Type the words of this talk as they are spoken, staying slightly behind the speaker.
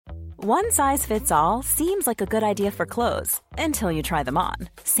One size fits all seems like a good idea for clothes until you try them on.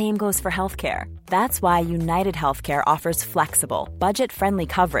 Same goes for healthcare. That's why United Healthcare offers flexible, budget-friendly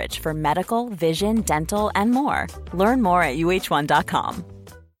coverage for medical, vision, dental, and more. Learn more at uh1.com.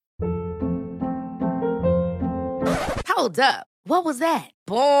 Hold up. What was that?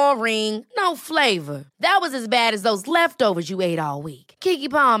 Boring. No flavor. That was as bad as those leftovers you ate all week.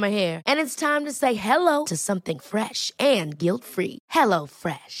 Keke Palmer here, and it's time to say hello to something fresh and guilt-free. Hello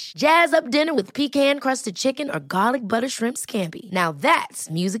Fresh. Jazz up dinner with pecan-crusted chicken or garlic butter shrimp scampi. Now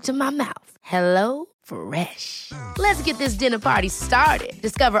that's music to my mouth. Hello Fresh. Let's get this dinner party started.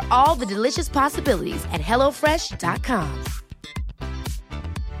 Discover all the delicious possibilities at hellofresh.com.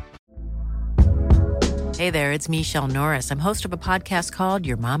 Hey there, it's Michelle Norris. I'm host of a podcast called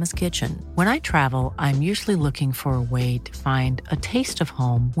Your Mama's Kitchen. When I travel, I'm usually looking for a way to find a taste of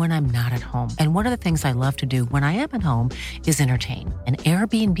home when I'm not at home. And one of the things I love to do when I am at home is entertain. And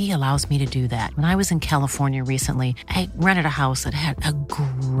Airbnb allows me to do that. When I was in California recently, I rented a house that had a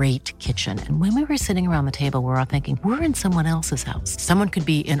great kitchen. And when we were sitting around the table, we were all thinking, we're in someone else's house. Someone could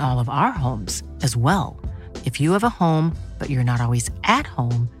be in all of our homes as well. If you have a home, but you're not always at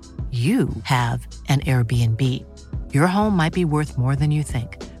home, you have an Airbnb. Your home might be worth more than you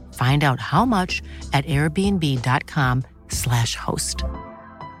think. Find out how much at airbnb.com/host.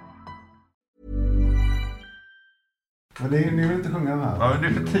 Men ni vill inte sjunga va? Ja, men det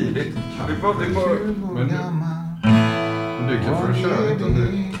är för tidigt. Men du kan få köra lite om du...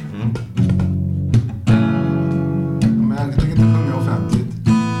 Men jag tänker inte sjunga offentligt.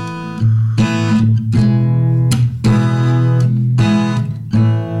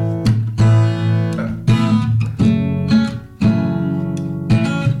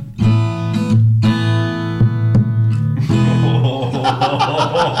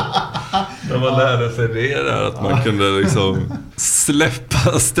 När man lärde sig det där, att man kunde liksom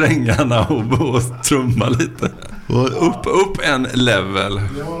släppa strängarna och trumma lite. Och upp en level.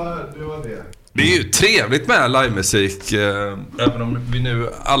 Det var det. Det är ju trevligt med livemusik, även om vi nu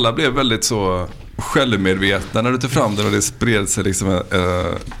alla blev väldigt så självmedvetna när du tog fram den och det spred sig liksom,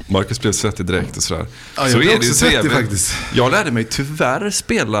 Marcus blev svettig direkt och sådär. Ja, så är det ju trevligt faktiskt. Jag lärde mig tyvärr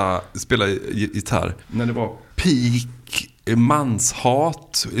spela gitarr när det var peak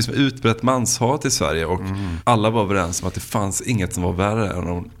manshat, liksom utbrett manshat i Sverige, och alla var överens om att det fanns inget som var värre än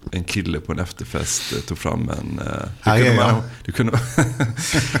om en kille på en efterfest tog fram en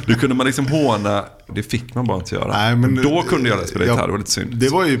du kunde man liksom håna, det fick man bara inte göra. Nej, men då kunde jag spela gitarr, det var lite synd. Det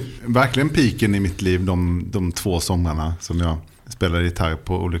var ju verkligen piken i mitt liv, de 2 somrarna som jag spelade gitarr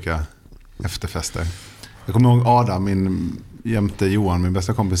på olika efterfester. Jag kommer ihåg Adam, min jämte Johan, min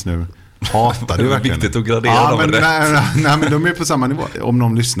bästa kompis nu, hatade det verkligen. Viktigt att gradera dem. Nej, men de är på samma nivå. Om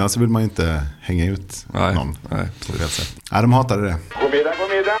någon lyssnar så vill man inte hänga ut någon. Nej, på det sättet. Nej, de hatade det. God middag.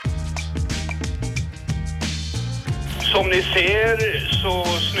 Som ni ser så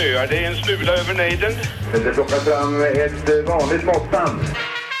snöar det en smula över nejden. Det plockar fram ett vanligt måttband.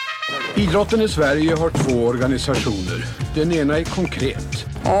 Idrotten i Sverige har 2 organisationer. Den ena är konkret.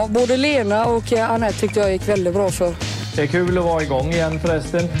 Ja, både Lena och Anette tyckte jag gick väldigt bra för. Det är kul att vara igång igen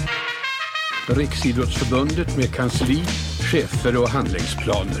förresten. Riksidrottsförbundet med kansli, chefer och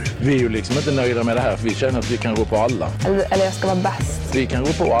handlingsplaner. Vi är ju liksom inte nöjda med det här, för vi känner att vi kan gå på alla. Eller jag ska vara bäst. Vi kan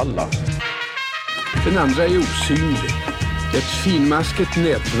gå på alla. Den andra är osynlig. Ett finmaskigt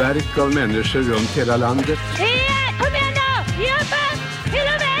nätverk av människor runt hela landet. Kom igen då! Jobba!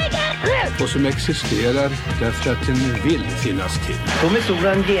 Hela vägen! Och som existerar därför att den vill finnas till. Tommy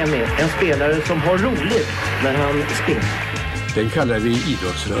Soran Gemi, en spelare som har roligt när han spelar. Den kallar vi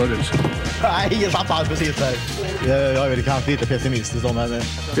idrottsrörelsen. Nej, ingen tappar precis där. Jag är väl kanske lite pessimistisk om henne.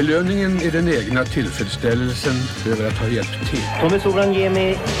 Belöningen är den egna tillfredsställelsen över att ha hjälpt till. Tommy Soran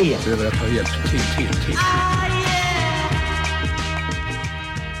Gemi över att ha hjälpt till.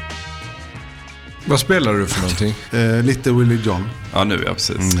 Vad spelar du för någonting? Lite Willie John. Ja, nu är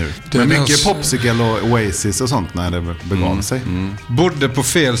precis. Men mycket Popsicle och Oasis och sånt när det begav sig. Bodde på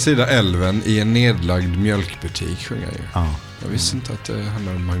fel sida älven i en nedlagd mjölkbutik, sjunger jag ju. Ja. Jag visste inte att det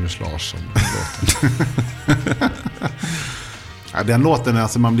handlade om Magnus Larsson. Ja, den låten,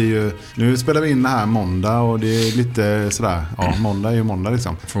 alltså man blir ju... Nu spelar vi in det här måndag och det är lite sådär... Ja, måndag är ju måndag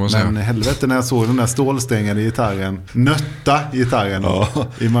liksom. Men helvete när jag såg den där stålstängade gitarren, nötta gitarren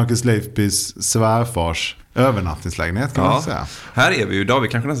i Marcus Leifbys svärfars övernattningslägenhet kan man säga. Här är vi ju idag. Vi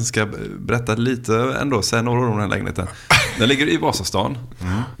kanske nästan ska berätta lite ändå, säga några ord om den här lägenheten. Den ligger i Vasastan.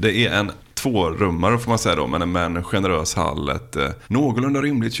 Det är en 2-rummare får man säga då, men med en generös hall, ett någorlunda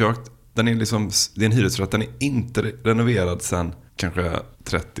rymligt kök. Den är liksom, det är en hyresrätt, den är inte renoverad sedan kanske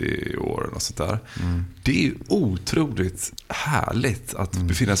 30 år och sånt där. Det är ju otroligt härligt att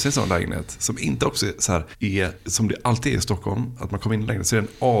befinna sig i en sån lägenhet som inte också är så här, som det alltid är i Stockholm, att man kommer in i lägenhet så är det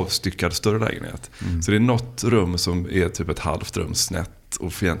en avstyckad större lägenhet. Så det är något rum som är typ ett halvt rum snett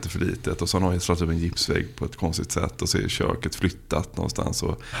och för litet, och så har jag slagit upp en gipsvägg på ett konstigt sätt, och så är köket flyttat någonstans,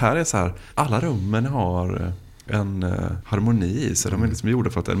 och här är så här, alla rummen har en harmoni, så de är liksom gjorda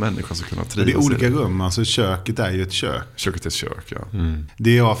för att en människa ska kunna trivas. Det är olika rum, alltså köket är ju ett kök. Köket är ett kök, ja.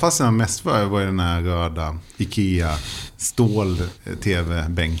 Det jag fastnade mest för var den här röda Ikea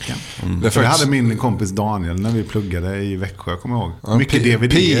stål-tv-bänken. Jag hade min kompis Daniel när vi pluggade i Växjö, kommer jag ihåg. Ja, mycket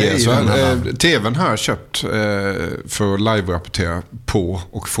DVD. TVn har jag köpt för att live-rapportera på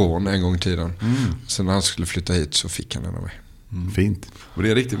och från en gång i tiden. Sen när han skulle flytta hit så fick han den av mig. Fint. Och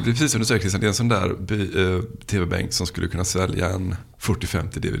det är riktigt, precis som du säger Christian, det är en sån där tv-bänk som skulle kunna svälja en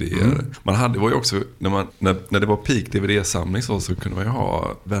 40-50 DVD-er. Man hade, var ju också, när det var peak DVD-samling så kunde man ju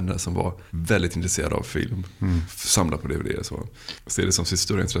ha vänner som var väldigt intresserade av film. Samla på DVD så är det som sitt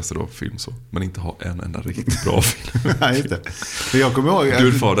större intresse då film så, men inte ha en enda riktigt bra film. Nej, inte. Men jag kommer ihåg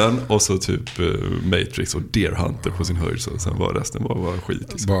Gudfadern och så typ Matrix och Deer Hunter på sin höjd, så sen var resten bara skit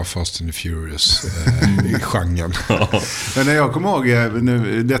liksom. Bara Fast and the Furious i genren. Men när jag kommer ihåg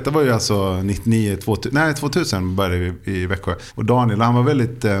nu, detta var ju alltså 2000 började vi i Växjö, och Daniel, han var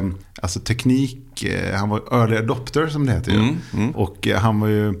väldigt alltså teknik, han var early adopter som det heter ju. Och han var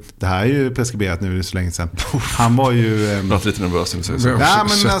ju, det här är ju preskriberat nu så länge sedan. Han var ju något lite nervös nu, så. Nej,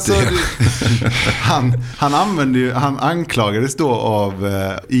 men alltså han använde ju, han anklagades då av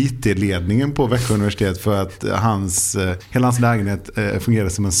IT-ledningen på Växjö universitet för att hela hans lägenhet fungerade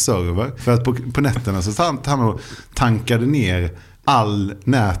som en server, för att på nätterna så han och tankade ner all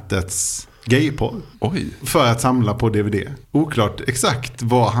nätets gayporr. Oj. För att samla på DVD. Oklart exakt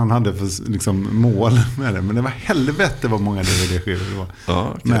vad han hade för liksom, mål med det, men det var helvete vad många DVD-skivor det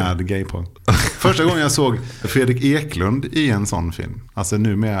var med gayporr. Första gången jag såg Fredrik Eklund i en sån film, alltså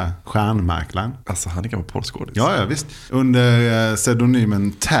nu med stjärnmäklaren. Alltså han är gammal porrskådis. Ja, visst. Under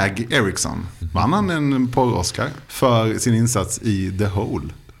pseudonymen Tag Erickson vann han en porr-Oscar för sin insats i The Hole,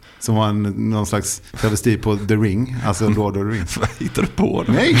 som var någon slags travesti på The Ring, alltså Lord of the Rings. Vad hittar du på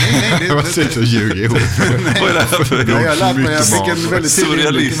det? Nej. Det var så ljuger ihop. Vad är det här för jag lärde mig, jag fick en väldigt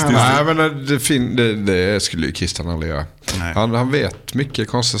surrealistisk. Nej, men det skulle ju Christian aldrig göra. Han vet mycket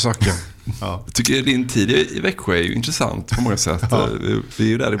konstiga saker. Ja. Jag tycker din tid i Växjö är ju intressant på många sätt. Vi är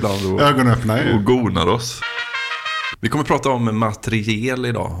ju där ibland och gonar oss. Vi kommer att prata om materiel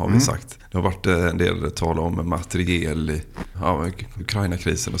idag, har vi sagt. Det har varit en del tal om materiel i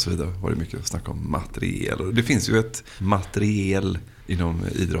Ukraina-krisen och så vidare. Var det mycket snack om materiel. Det finns ju ett materiel inom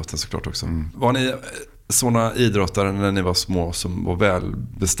idrotten såklart också. Var ni sådana idrottare när ni var små som var väl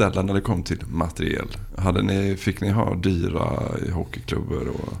beställda när det kom till materiel? Fick ni ha dyra hockeyklubbor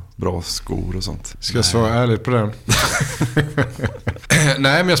och bra skor och sånt? Ska jag svara ärligt på den?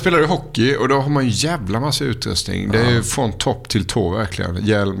 Nej, men jag spelar ju hockey och då har man ju jävla massa utrustning. Det är ju från topp till tå verkligen.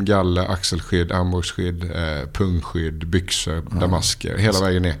 Hjälm, galler, axelskydd, armbågsskydd, pungskydd, byxor, damasker, hela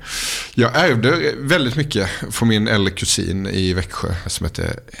vägen ner. Jag ärvde väldigt mycket från min äldre kusin i Växjö som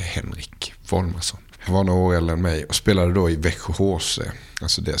heter Henrik Volmarsson. Han var några år äldre än mig och spelade då i Växjö HC.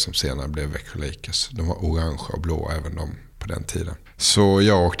 Alltså det som senare blev Växjö Lakers. De var orange och blå även de på den tiden. Så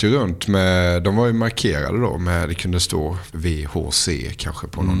jag åkte runt med, de var ju markerade då med, det kunde stå VHC kanske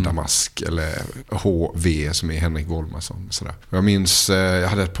på någon damask eller HV som är Henrik Volmarsson. Sådär. Jag minns, jag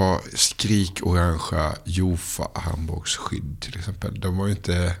hade ett par skrikorangea Jofa armbågsskydd till exempel. De var ju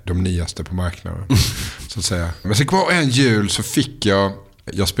inte de nyaste på marknaden så att säga. Men sen kvar en jul så fick jag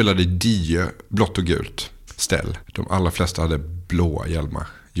spelade i Diö, blått och gult ställ. De allra flesta hade blåa hjälmar,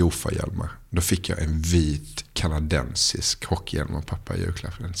 Jofa-hjälmar. Då fick jag en vit kanadensisk hockeyhjälm av pappa i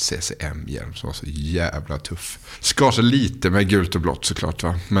julklapp. En CCM-hjälm som var så jävla tuff. Skar sig lite med gult och blått såklart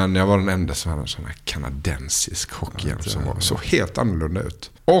va. Men jag var den enda som hade en sån här kanadensisk hockeyhjälm som var så helt annorlunda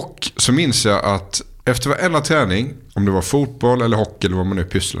ut. Och så minns jag att efter varenda träning, om det var fotboll eller hockey eller vad man nu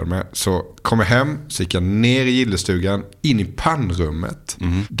pysslade med, så kom jag hem, så gick jag ner i gillestugan, in i pannrummet.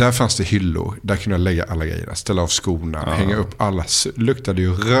 Där fanns det hyllor, där kunde jag lägga alla grejer, ställa av skorna, hänga upp alla, luktade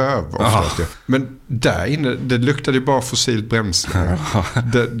ju röv oftast. Men där inne, det luktade ju bara fossilt bränsle.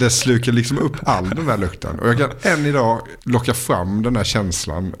 Det slukade liksom upp all den där lukten. Och jag kan än idag locka fram den här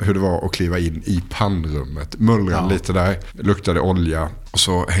känslan hur det var att kliva in i pannrummet, mullra lite där, luktade olja. Och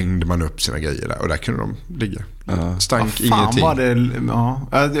så hängde man upp sina grejer där. Och där kunde de ligga. Stank ingenting. Var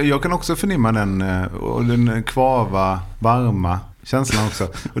det, jag kan också förnimma den. Och den kvava, varma känslan också.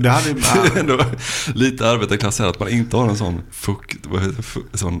 Och det hade ändå lite arbetarklass här att man inte har en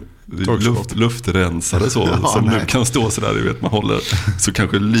sån luftrensare så, som nu kan stå sådär, du vet, man håller, så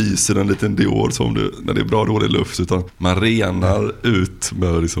kanske lyser en liten diod som när det är bra dålig luft, utan man renar ut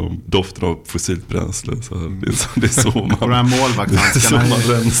med liksom doften av fossilt bränsle. Så det är så man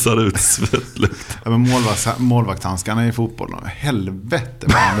rensar ut svettlukt. Ja, men målvaktshandskarna i fotboll, helvete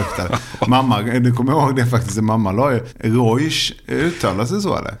vad de luktar. Mamma, du kommer ihåg det faktiskt, mamma la ju Royce, uttalar sig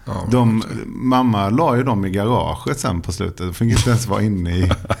så eller? Ja, mamma la ju dem i garaget sen på slutet. Det fick inte ens vara inne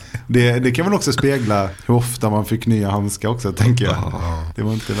i. Det kan väl också spegla hur ofta man fick nya handskar också, tänker jag. Det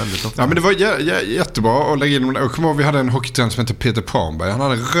var inte väldigt ofta. Ja, men det var jättebra att lägga in. Jag kommer ihåg, vi hade en hockeytränare som hette Peter Palmberg. Han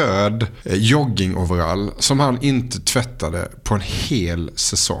hade röd joggingoverall som han inte tvättade på en hel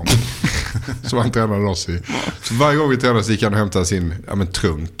säsong. Som han tränade oss i. Så varje gång vi tränade så gick han och hämtade sin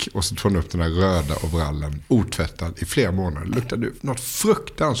trunk och så tog han upp den där röda overallen otvättad i flera månader. Det luktade något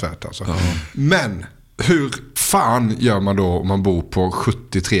fruktansvärt alltså. Men hur fan gör man då om man bor på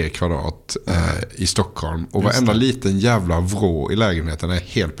 73 kvadrat i Stockholm och varenda liten jävla vrå i lägenheten är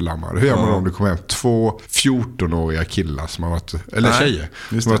helt belammad? Hur gör man då om det kommer hem 2 14-åriga killar som har varit, eller tjejer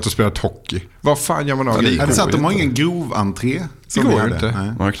som har varit och spelat hockey? Vad fan gör man då? Är det så att de har ingen grov entré? Det går ju inte.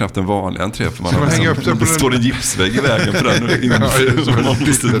 Man har knappt en vanlig entré, för man har upp det står en gipsvägg i vägen för den. Så man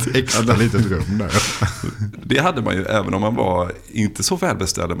måste ett extra litet rum där. Det hade man ju, även om man var inte så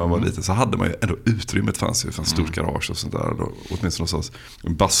välbeställd när man var liten, så hade man ju ändå utrymmet, fanns ju, stort garage och sånt där. Och åtminstone hos oss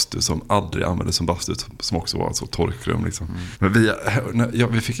en bastu som aldrig användes som bastu, som också var så torkrum liksom. Men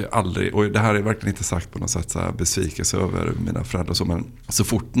vi fick ju aldrig, och det här är verkligen inte sagt på något sätt så här besvikelse över mina föräldrar så, men så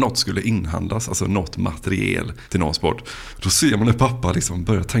fort något skulle inhandlas, alltså något materiel till någon sport, då ser man när pappa liksom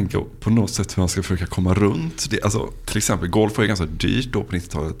börjar tänka på något sätt hur man ska försöka komma runt det. Alltså, till exempel golf var ju ganska dyrt då på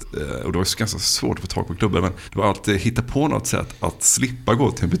 90-talet, och det var ganska svårt att få tag på klubbar, men det var alltid hitta på något sätt att slippa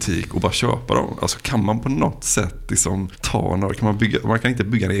gå till en butik och bara köpa dem. Alltså kan man på något sätt liksom ta några, man kan inte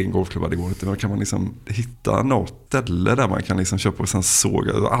bygga en egen golfklubba, det går inte, men kan man liksom hitta något ställe där man kan liksom köpa och sen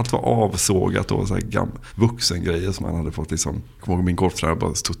såga, allt var avsågat och så här vuxengrejer som man hade fått liksom. Kommer ihåg min golftränare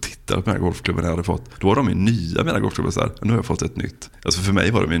bara stod och tittade på den här golfklubben jag hade fått. Då var de ju nya, mina golfklubbar, så här. Nu har jag fått ett nytt. Alltså för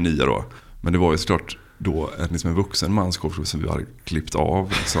mig var de ju nya då. Men det var ju såklart då en vuxen mans golfklubb som vi hade klippt av,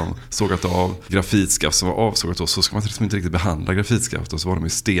 liksom, sågat av, grafitskaft som var avsågat, och så ska man liksom inte riktigt behandla grafitskaft, och så var de ju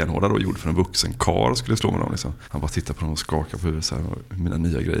stenhårda då, gjord för en vuxen karl och skulle slå med dem liksom. Han bara tittade på dem och skakade på huvudet så här, mina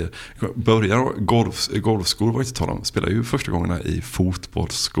nya grejer. Början golfskor var inte tal om, spelade ju första gångerna i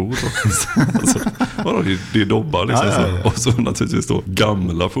fotbollsskor alltså, det är dobbar liksom, ja. Och så naturligtvis då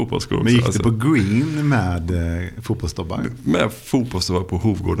gamla fotbollsskor. Men gick det på green med fotbollsdobbar? Med fotbollsdobbar på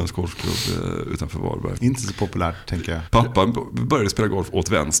Hovgårdens golfklubb utanför Varberg. Inte så populärt, tänker jag. Pappa började spela golf åt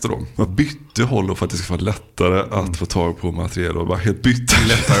vänster då. Man bytte håll för att det skulle vara lättare att få tag på material, och bara helt bytte.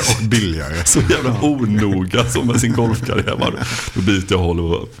 Lättare och billigare. Så jävla onoga som med sin golfkarriär. Då byter jag håll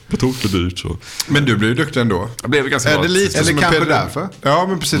och på tok för dyrt så. Men du blev ju duktig ändå. Jag blev ganska bra. Är det lite eller som kanske Peter, därför? Ja,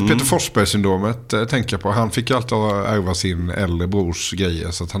 men precis. Peter Forsberg-syndromet tänker jag på. Han fick ju alltid ärva sin äldre brors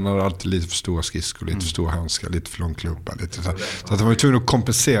grejer, så att han hade alltid lite för stora skridskor, lite för stora handskar, lite för lång klubba, lite så att han var ju tvungen att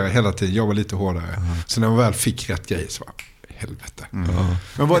kompensera hela tiden. Jag var lite hårdare. Så när man väl fick rätt grej så var helvete.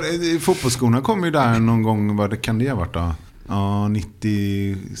 Men fotbollsskorna kom ju där någon gång, vad det kan det ha varit då? Ja,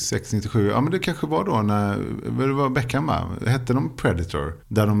 96, 97. Ja, men det kanske var då när det var Beckham, va? Hette de Predator?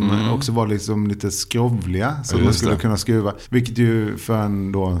 Där de också var liksom lite skrovliga, så man skulle kunna skruva. Vilket ju för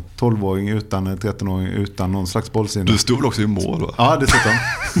en då 12-åring utan en 13-åring utan någon slags bollsinne. Du stod väl också i mål, va? Ja, dessutom.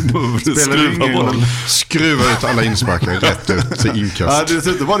 Skruva ut alla insparkar rätt ut till inkast. Ja,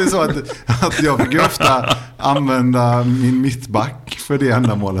 dessutom var det så att jag fick ofta använda min mittback för det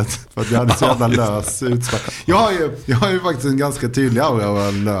ändamålet. För att jag hade så jävla lös utspark. Jag har ju faktiskt en ganska tydlig aura av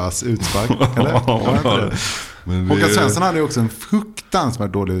en lös utspark. Eller? Håkan Svensson hade ju också en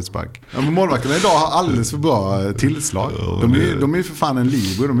fruktansvärt dålig utspark. Ja, men målvakterna idag har alldeles för bra tillslag. De är ju för fan en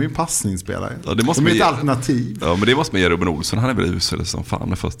libero, de är ju passningsspelare. Ja, de är ett alternativ. Ja, men det måste man ge Ruben Olsson. Han är väl usel som fan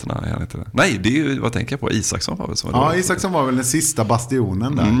med fötterna. Är han inte det? Nej, det är ju, vad tänker jag på? Isaksson var väl så. Ja, Isaksson var väl den sista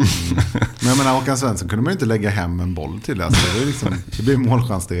bastionen där. Men jag menar, Håkan Svensson kunde man ju inte lägga hem en boll till. Alltså, det blir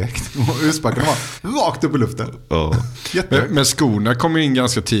målchans direkt. Och utsparken var rakt upp i luften. Ja. Men skorna kom in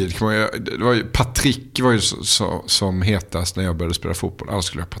ganska tidigt. Det var ju, Patrick var ju som hetast när jag började spela fotboll. Alla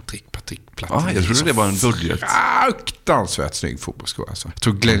skulle ha Patrick Platini. Jag trodde det var en budget. Fruktansvärt snygg fotbollsskor alltså. Jag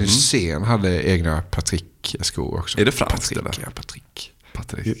tror Glenn Hysén hade egna Patrick-skor också. Är det franskt eller? Ja,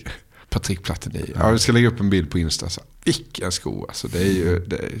 Patrick Platini. Ja, vi ska lägga upp en bild på Insta. Vilken sko alltså. Det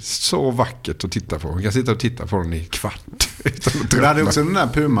är så vackert att titta på. Man kan sitta och titta på den i kvart. Du hade också den där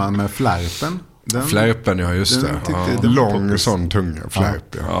puman med flärpen. Flärpen, ja just det. Lång sån tunga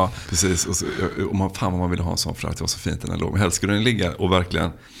flärp. Ja, precis. Och vad man ville ha en sån för att det var så fint den låg. Men helst skulle den ligga och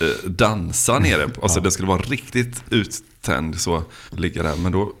verkligen dansa nere. Alltså det skulle vara riktigt uttänd så ligga där.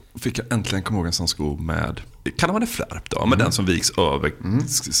 Men då fick jag äntligen komma ihåg en sån sko med, kallar man det flärp då? Men den som viks över,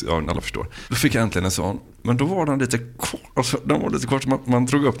 ja, alla förstår. Då fick jag äntligen en sån. Men då var den lite kort, alltså, den var lite kort så man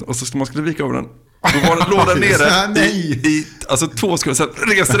drog upp den och så man skulle vika över den. Då var den lådan nere i alltså 2 skor, sen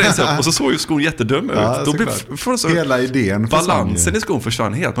reste den sig upp och så såg ju skon jättedum ut. Då blev så hela idén balansen i skon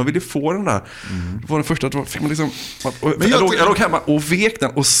försvann helt. Man ville ju få den där. Det var den första, då fick man liksom jag låg hemma och vek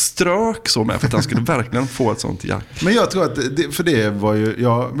den och strök så med för att han skulle verkligen få ett sånt jack. Men jag tror att för det var ju,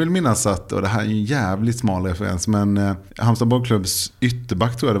 jag vill minnas att, och det här är en jävligt smal referens, men Halmstad bollklubbs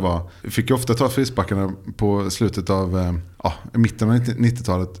ytterback tror jag det var, fick ju ofta ta frisbackarna på slutet av mitten av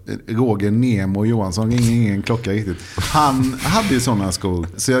 90-talet. Roger Nemo Johansson, ingen klocka riktigt. Han hade ju sådana skor.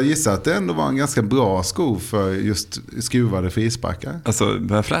 Så jag gissar att det ändå var en ganska bra sko för just skruvade frisbackar. Alltså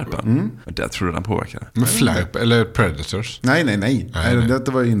med flärpen? Det tror du den påverkar. Med flärp eller Predators? Nej. Det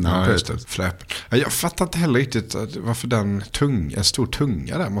var innan Predators. Flärpen. Jag fattar inte heller riktigt varför en stor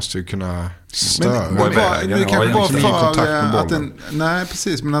tunga där måste ju kunna störa. Men det kan vara för att nej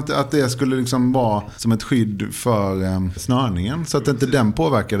precis, men att det skulle liksom vara som ett skydd för snörningen så att inte den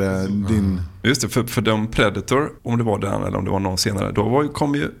påverkade din. Just det, för de Predator, om det var den eller om det var någon senare, då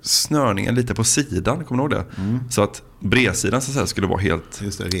kom ju snörningen lite på sidan, kommer du ihåg det? Så att bredsidan så att säga, skulle vara helt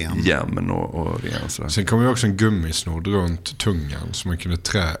jämn och ren. Sådär. Sen kom ju också en gummisnodd runt tungan som man kunde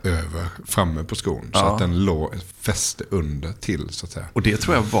trä över framme på skon så att den fäste under till så att säga. Och det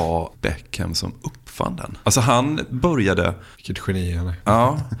tror jag var Beckham som uppfann den. Alltså han började... Vilket geni han är.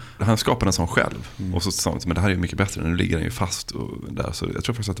 Ja, han skapade en sån själv. Och så sa han, men det här är ju mycket bättre, nu ligger den ju fast och där. Så jag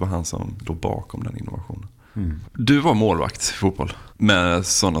tror faktiskt att det var han som låg bakom den innovationen. Du var målvakt i fotboll med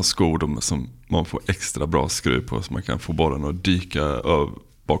sådana skor som man får extra bra skruv på så man kan få bollen att dyka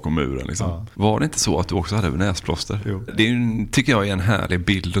bakom muren liksom. Var det inte så att du också hade näsplåster? Jo. Det tycker jag är en härlig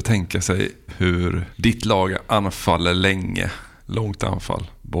bild att tänka sig hur ditt lag anfaller länge, långt anfall,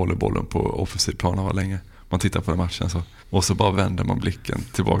 bollen på offensiv plan var länge. Man tittar på den matchen så och så bara vänder man blicken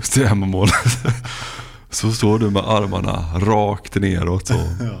tillbaks till hemmamålet. Så står du med armarna rakt neråt och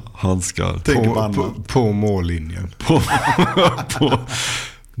handskar på mållinjen.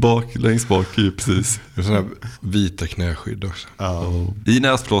 Längst bak, precis. Sådana här vita knäskydd också. I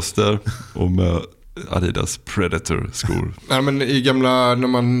näsplåster och med Adidas Predator-skor. Nej, men i gamla, när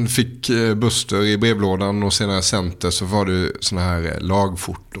man fick Buster i brevlådan och senare Center så var det såna här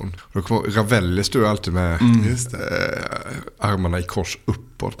lagfoton. Då kom Ravelli stod alltid med armarna i kors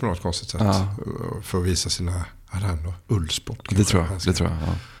uppåt på något konstigt sätt. För att visa sina ullsport. Det tror jag.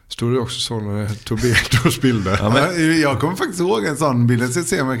 Stod det också så när Tobias bilder? Ja, men jag kommer faktiskt ihåg en sån bild. Jag ska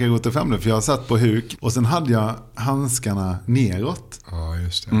se om jag kan gå till 5 för jag satt på huk och sen hade jag handskarna neråt. Ja,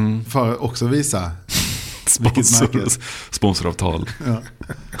 just det. För att också visa sponsoravtal. Ja.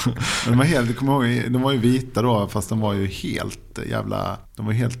 Men de var ju vita då, fast de var ju helt de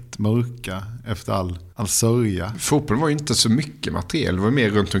var helt mörka efter all sörja. Fotbollen var ju inte så mycket material, det var mer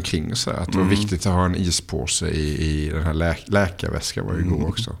runt omkring så att det var viktigt att ha en ispåse i den här läkarväskan var ju god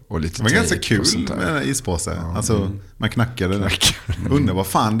också. Och lite det var ganska kul med den här ispåse. Alltså man knackade den. Undrar vad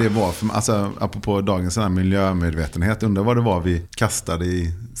fan det var för, alltså apropå dagens sån här miljömedvetenhet, undrar vad det var vi kastade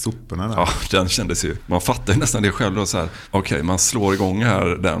i soporna där. Ja, den kändes ju. Man fattar ju nästan det själv då så här. Okej, man slår igång här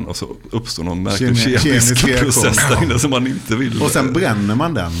den och så uppstår någon märklig kemisk process där inne som man inte vill. Och sen bränner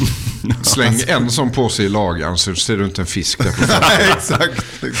man den. Släng en som på sig i lagan så ser du inte en fisk där på exakt.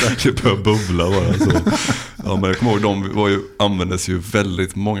 Det börjar bubbla bara så. Ja, men jag kommer ihåg, de användes ju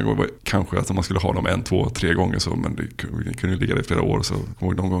väldigt många gånger. Kanske att man skulle ha dem 1, 2, 3 gånger så, men det kunde ju ligga där i flera år. Så kommer jag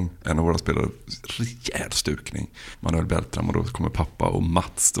ihåg någon gång en av våra spelare rejäl stukning. Manuel Beltram, och då kommer pappa och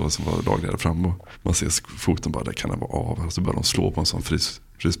Mats då, som var dagledare fram och man ser foten bara, det kan det vara av. Och så börjar de slå på en sån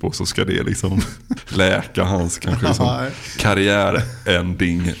frispås så ska det liksom läka hans kanske liksom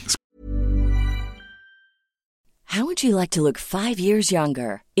karriär-ending. How would you like to look 5 years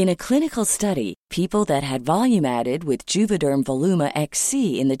younger? In a clinical study, people that had volume added with Juvederm Voluma XC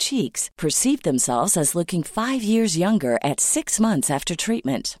in the cheeks perceived themselves as looking 5 years younger at 6 months after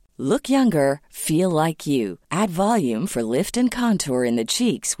treatment. Look younger, feel like you. Add volume for lift and contour in the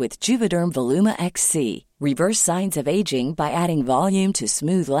cheeks with Juvederm Voluma XC. Reverse signs of aging by adding volume to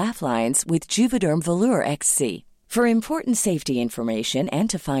smooth laugh lines with Juvederm Volure XC. For important safety information and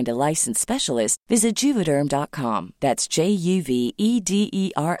to find a licensed specialist, visit Juvederm.com. That's JUVEDERM.com.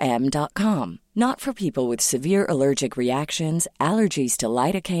 Not for people with severe allergic reactions, allergies to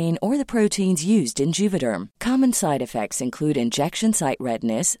lidocaine, or the proteins used in Juvederm. Common side effects include injection site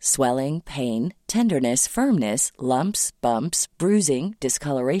redness, swelling, pain, tenderness, firmness, lumps, bumps, bruising,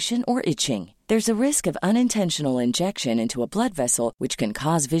 discoloration, or itching. There's a risk of unintentional injection into a blood vessel, which can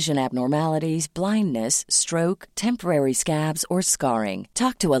cause vision abnormalities, blindness, stroke, temporary scabs, or scarring.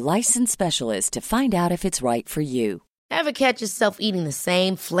 Talk to a licensed specialist to find out if it's right for you. Ever catch yourself eating the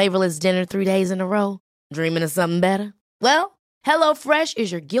same flavorless dinner 3 days in a row? Dreaming of something better? Well, HelloFresh is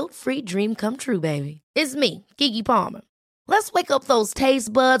your guilt-free dream come true, baby. It's me, Keke Palmer. Let's wake up those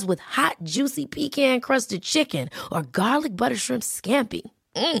taste buds with hot, juicy pecan-crusted chicken or garlic butter shrimp scampi.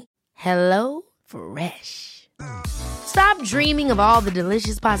 HelloFresh. Stop dreaming of all the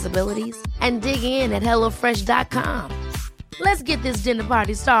delicious possibilities and dig in at HelloFresh.com. Let's get this dinner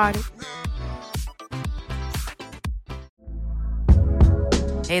party started.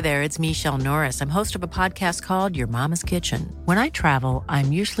 Hey there, it's Michelle Norris. I'm host of a podcast called Your Mama's Kitchen. When I travel,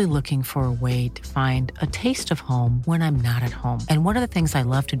 I'm usually looking for a way to find a taste of home when I'm not at home. And one of the things I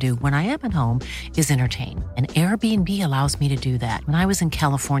love to do when I am at home is entertain. And Airbnb allows me to do that. When I was in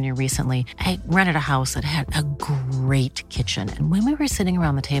California recently, I rented a house that had a great kitchen. And when we were sitting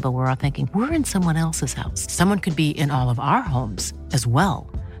around the table, we were all thinking, we're in someone else's house. Someone could be in all of our homes as well.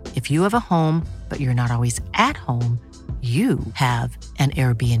 If you have a home, but you're not always at home, you have an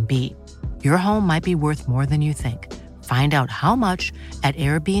Airbnb. Your home might be worth more than you think. Find out how much at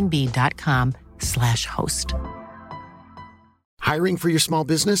airbnb.com/host. Hiring for your small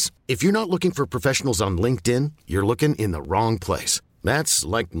business? If you're not looking for professionals on LinkedIn, you're looking in the wrong place. That's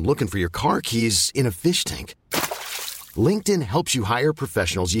like looking for your car keys in a fish tank. LinkedIn helps you hire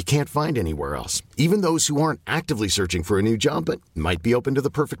professionals you can't find anywhere else, even those who aren't actively searching for a new job but might be open to the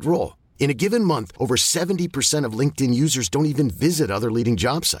perfect role. In a given month, over 70% of LinkedIn users don't even visit other leading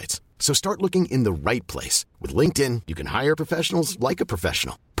job sites. So start looking in the right place. With LinkedIn, you can hire professionals like a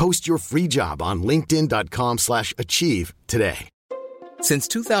professional. Post your free job on linkedin.com/achieve today. Since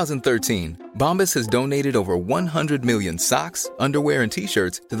 2013, Bombas has donated over 100 million socks, underwear, and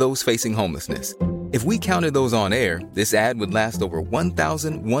T-shirts to those facing homelessness. If we counted those on air, this ad would last over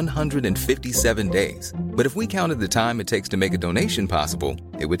 1,157 days. But if we counted the time it takes to make a donation possible,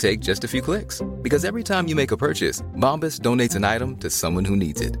 it would take just a few clicks. Because every time you make a purchase, Bombas donates an item to someone who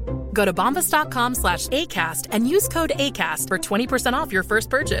needs it. Go to bombas.com/ACAST and use code ACAST for 20% off your first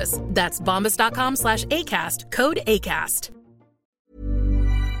purchase. That's bombas.com/ACAST, code ACAST.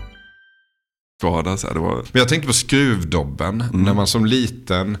 Men jag tänkte på skruvdobben när man som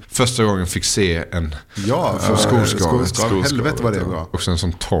liten första gången fick se en skoskav. Helvete vad det var. Och sen en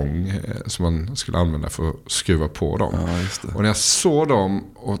sån tång som man skulle använda för att skruva på dem. Och när jag såg dem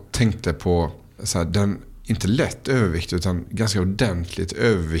och tänkte på så här, den inte lätt övervikt utan ganska ordentligt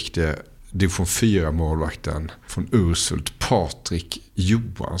överviktiga division 4-målvakten från Ursult, Patrik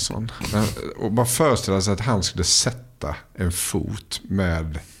Johansson. Och bara föreställa sig att han skulle sätta en fot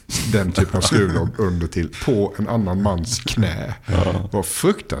med den typen av skruvdobb under till på en annan mans knä. Det var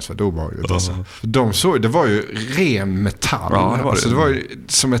fruktansvärt obehagligt. Alltså. Det var ju ren metall. Det var ju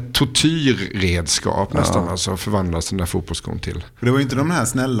som ett tortyrredskap nästan. Alltså förvandlas den där fotbollsskon till. Det var ju inte de här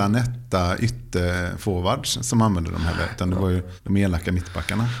snälla, nätta ytterforwards som använde dem heller. Utan det var ju de elaka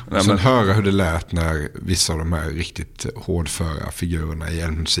mittbackarna. Och sen höra hur det lät när vissa av de här riktigt hårdföra figurerna i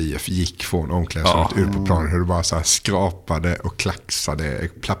Älmhults IF gick från omklädningsrummet ut på planen. Hur det bara så här skrapade och klaxade,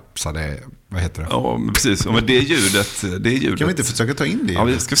 plapsade, vad heter det? Ja, precis. Men det ljudet. Kan vi inte försöka ta in det? Ja,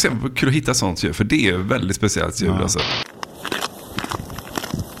 vi ska se om vi kan hitta sånt ljud. För det är väldigt speciellt ljud. Alltså.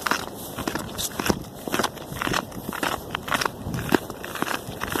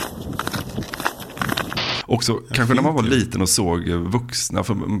 Också kanske när man var liten och såg vuxna,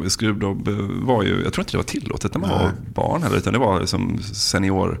 för skruvdobb var ju, jag tror inte det var tillåtet när man var barn heller, utan det var som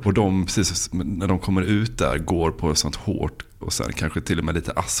senior, och de precis när de kommer ut där går på sånt hårt och sen kanske till och med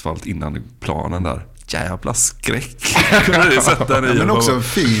lite asfalt innan planen där. Jävla skräck. Men också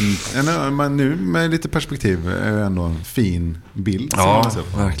fin, nu med lite perspektiv är ändå en fin bild. Ja,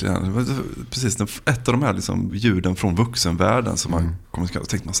 verkligen. Precis, ett av de här liksom ljuden från vuxenvärlden som man kommer att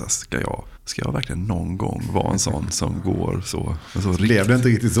tänka sig, ska jag verkligen någon gång vara en sån som går så blev det inte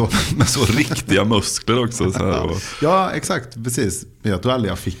riktigt så. Med så riktiga muskler också. Så här, ja, exakt, precis. Jag tror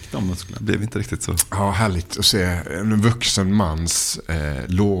aldrig jag fick de musklerna. Det blev inte riktigt så. Ja, härligt att se en vuxen mans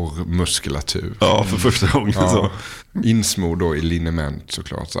lårmuskulatur. Ja, för första gången. Så. Insmord då i liniment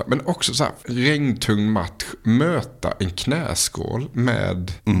såklart. Men också så här, regntung match, möta en knäskål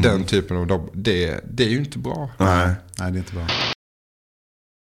med den typen av dobb. Det är ju inte bra. Nej, det är inte bra.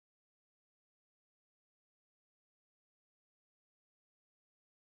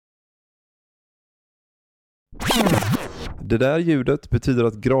 Det där ljudet betyder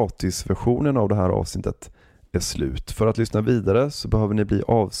att gratisversionen av det här avsnittet är slut. För att lyssna vidare så behöver ni bli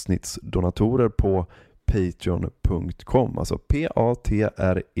avsnittsdonatorer på patreon.com, alltså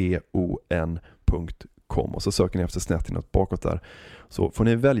patreon.com, och så söker ni efter Snett-inåt bakåt där. Så får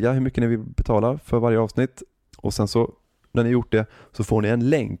ni välja hur mycket ni vill betala för varje avsnitt, och sen så när ni gjort det så får ni en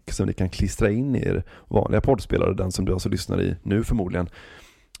länk som ni kan klistra in i er vanliga poddspelare, den som du alltså lyssnar i nu förmodligen,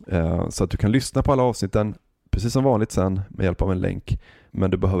 så att du kan lyssna på alla avsnitten precis som vanligt sen med hjälp av en länk.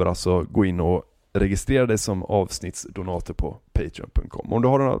 Men du behöver alltså gå in och registrera dig som avsnittsdonator på patreon.com. Om du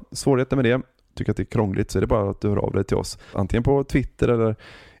har några svårigheter med det, tycker att det är krångligt, så är det bara att du hör av dig till oss. Antingen på Twitter eller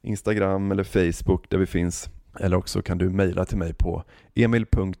Instagram eller Facebook där vi finns. Eller också kan du mejla till mig på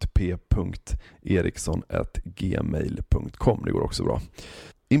emil.p.eriksson@gmail.com. Det går också bra.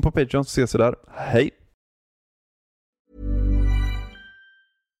 In på Patreon så ses vi där. Hej!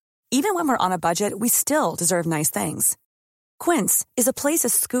 Even when we're on a budget, we still deserve nice things. Quince is a place to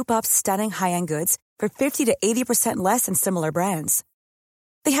scoop up stunning high-end goods for 50 to 80% less than similar brands.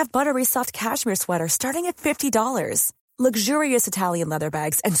 They have buttery soft cashmere sweaters starting at $50, luxurious Italian leather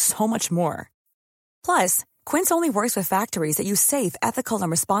bags, and so much more. Plus, Quince only works with factories that use safe, ethical,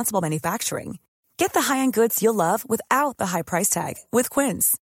 and responsible manufacturing. Get the high-end goods you'll love without the high price tag with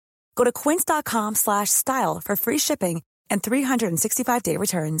Quince. Go to quince.com/style for free shipping and 365-day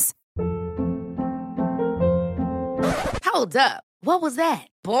returns. Hold up. What was that?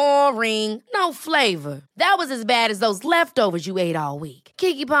 Boring. No flavor. That was as bad as those leftovers you ate all week.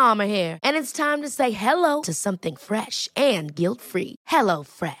 Keke Palmer here, and it's time to say hello to something fresh and guilt-free. Hello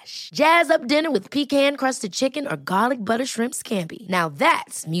Fresh. Jazz up dinner with pecan-crusted chicken or garlic butter shrimp scampi. Now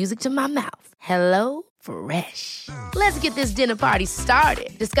that's music to my mouth. Hello Fresh. Let's get this dinner party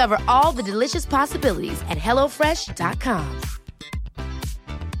started. Discover all the delicious possibilities at hellofresh.com.